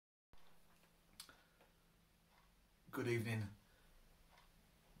Good evening.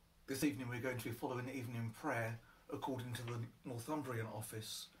 This evening we're going to be following evening prayer according to the Northumbriam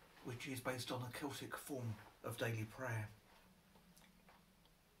Office, which is based on a Celtic form of daily prayer.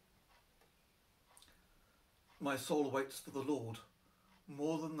 My soul waits for the Lord,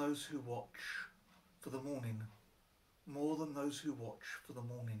 more than those who watch for the morning, more than those who watch for the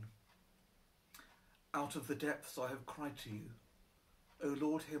morning. Out of the depths I have cried to you. O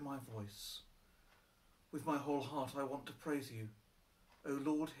Lord, hear my voice. With my whole heart I want to praise you. O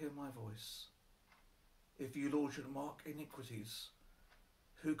Lord, hear my voice. If you, Lord, should mark iniquities,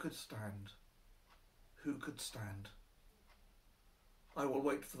 who could stand? Who could stand? I will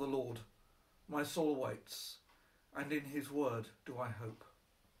wait for the Lord. My soul waits, and in his word do I hope.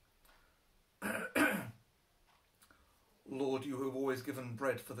 Lord, you have always given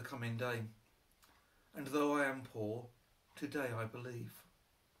bread for the coming day, and though I am poor, today I believe.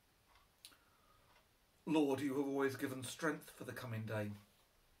 Lord, you have always given strength for the coming day,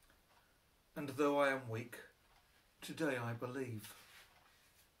 and though I am weak, today I believe.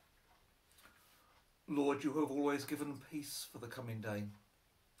 Lord, you have always given peace for the coming day,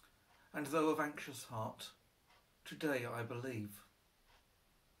 and though of anxious heart, today I believe.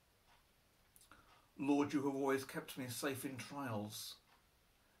 Lord, you have always kept me safe in trials,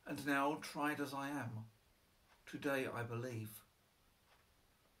 and now, tried as I am, today I believe.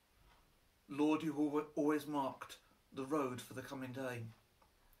 Lord, you have always marked the road for the coming day,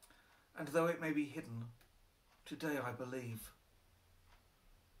 and though it may be hidden, today I believe.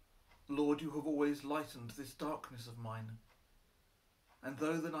 Lord, you have always lightened this darkness of mine, and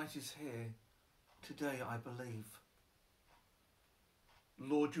though the night is here, today I believe.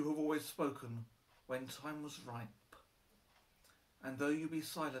 Lord, you have always spoken when time was ripe, and though you be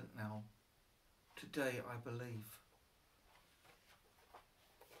silent now, today I believe.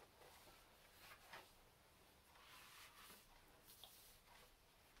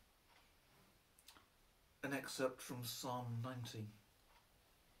 An excerpt from Psalm 90.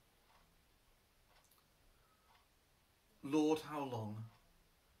 Lord, how long?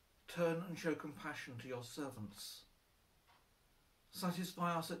 Turn and show compassion to your servants.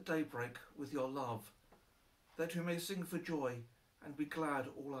 Satisfy us at daybreak with your love, that we may sing for joy and be glad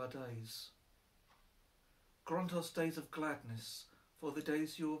all our days. Grant us days of gladness for the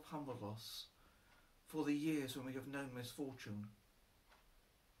days you have humbled us, for the years when we have known misfortune.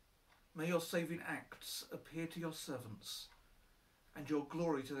 May your saving acts appear to your servants, and your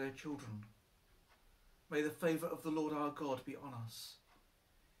glory to their children. May the favour of the Lord our God be on us.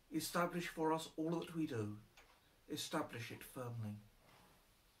 Establish for us all that we do. Establish it firmly.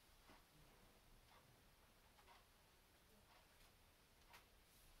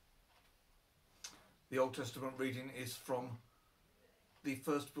 The Old Testament reading is from the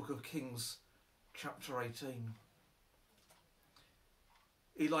first book of Kings, chapter 18.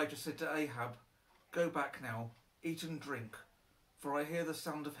 Elijah said to Ahab, "Go back now, eat and drink, for I hear the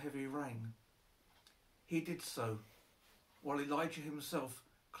sound of heavy rain." He did so, while Elijah himself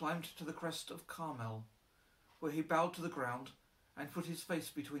climbed to the crest of Carmel, where he bowed to the ground and put his face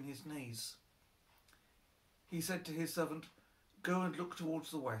between his knees. He said to his servant, "Go and look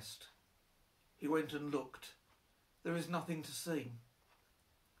towards the west." He went and looked. There is nothing to see.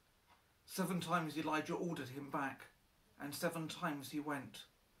 7 times Elijah ordered him back, and 7 times he went.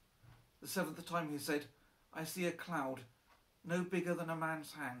 The 7th time he said, "I see a cloud, no bigger than a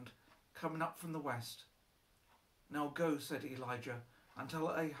man's hand, coming up from the west." "Now go," said Elijah, "and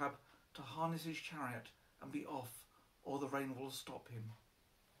tell Ahab to harness his chariot and be off, or the rain will stop him."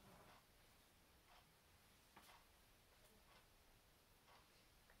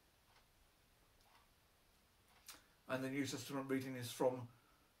 And the New Testament reading is from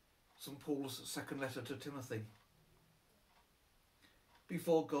St. Paul's second letter to Timothy.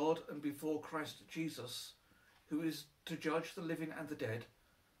 Before God and before Christ Jesus, who is to judge the living and the dead,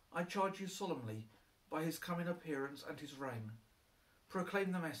 I charge you solemnly, by his coming appearance and his reign.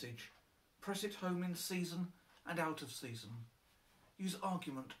 Proclaim the message, press it home in season and out of season. Use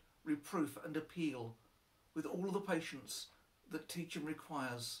argument, reproof and appeal with all the patience that teaching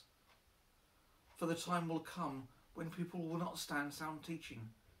requires. For the time will come when people will not stand sound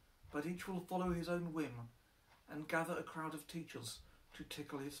teaching, but each will follow his own whim and gather a crowd of teachers to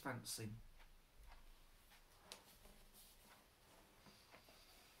tickle his fancy.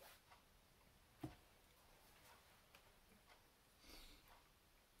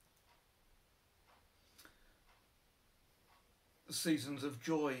 Seasons of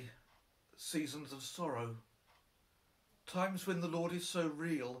joy, seasons of sorrow, times when the Lord is so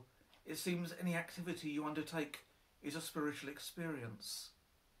real, it seems any activity you undertake is a spiritual experience.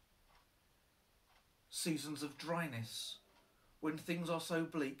 seasons of dryness, when things are so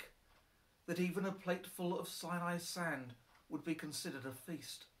bleak that even a plate full of Sinai sand would be considered a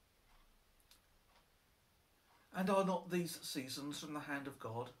feast. And are not these seasons from the hand of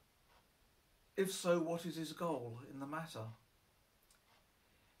God? If so, what is his goal in the matter?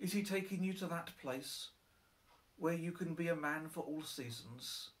 Is he taking you to that place where you can be a man for all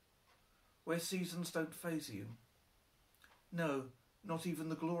seasons, where seasons don't faze you? No, not even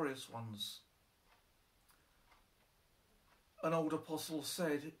the glorious ones. An old apostle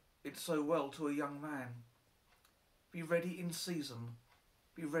said it so well to a young man: be ready in season,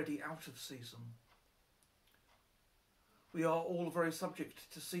 be ready out of season. We are all very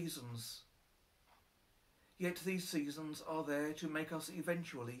subject to seasons, yet these seasons are there to make us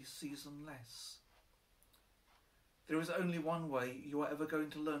eventually seasonless. There is only one way you are ever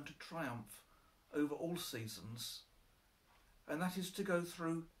going to learn to triumph over all seasons, and that is to go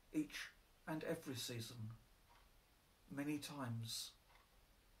through each and every season, many times.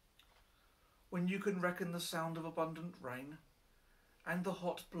 When you can reckon the sound of abundant rain and the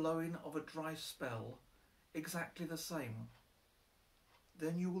hot blowing of a dry spell exactly the same,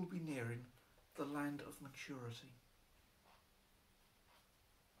 then you will be nearing the land of maturity.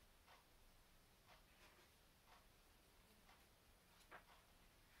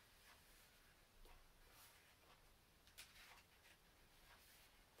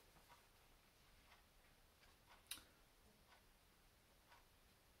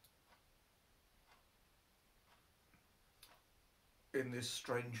 In this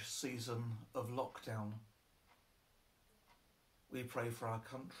strange season of lockdown, we pray for our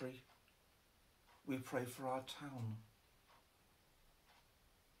country, we pray for our town,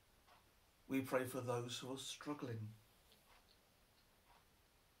 we pray for those who are struggling,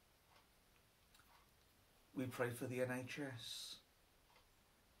 we pray for the NHS,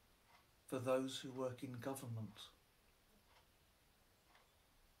 for those who work in government.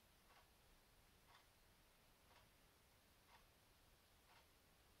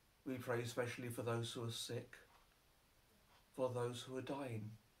 We pray especially for those who are sick, for those who are dying,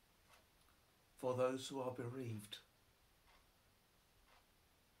 for those who are bereaved.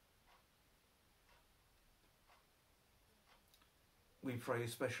 We pray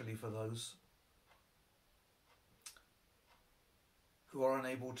especially for those who are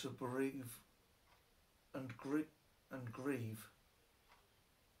unable to bereave and grieve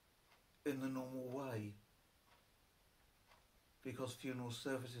in the normal way, because funeral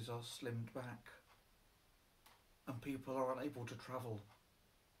services are slimmed back and people are unable to travel.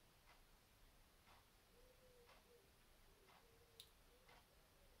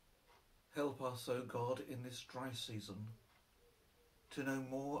 Help us, O God, in this dry season to know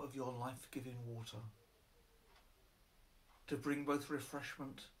more of your life-giving water, to bring both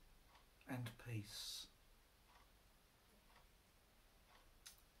refreshment and peace.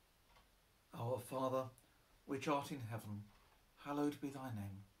 Our Father, which art in heaven, hallowed be thy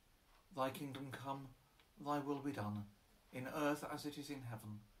name. Thy kingdom come, thy will be done, in earth as it is in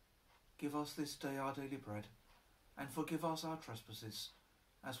heaven. Give us this day our daily bread, and forgive us our trespasses,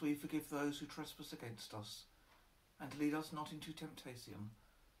 as we forgive those who trespass against us. And lead us not into temptation,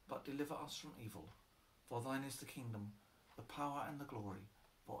 but deliver us from evil. For thine is the kingdom, the power and the glory,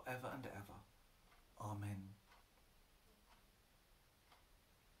 for ever and ever. Amen.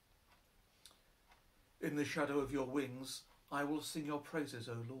 In the shadow of your wings, I will sing your praises,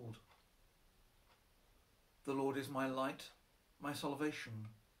 O Lord. The Lord is my light, my salvation.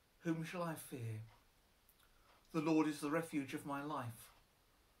 Whom shall I fear? The Lord is the refuge of my life.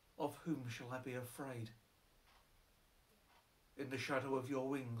 Of whom shall I be afraid? In the shadow of your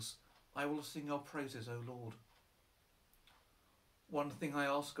wings, I will sing your praises, O Lord. One thing I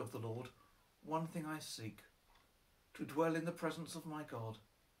ask of the Lord, one thing I seek, to dwell in the presence of my God,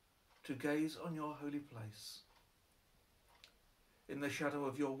 to gaze on your holy place. In the shadow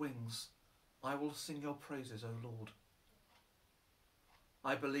of your wings, I will sing your praises, O Lord.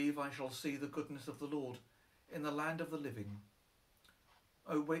 I believe I shall see the goodness of the Lord in the land of the living.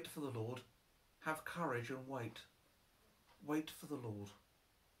 O wait for the Lord, have courage and wait. Wait for the Lord.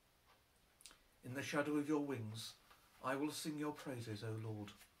 In the shadow of your wings, I will sing your praises, O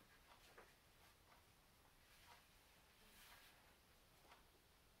Lord.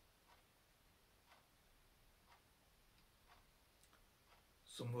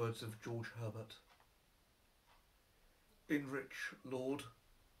 Some words of George Herbert. Enrich, Lord,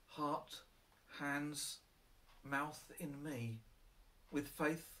 heart, hands, mouth in me, with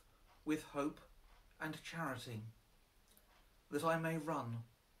faith, with hope, and charity, that I may run,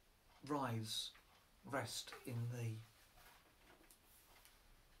 rise, rest in thee.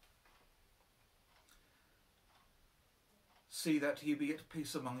 See that ye be at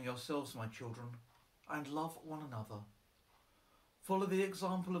peace among yourselves, my children, and love one another. Follow the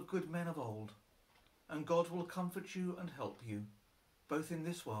example of good men of old, and God will comfort you and help you, both in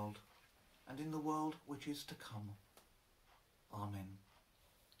this world and in the world which is to come. Amen.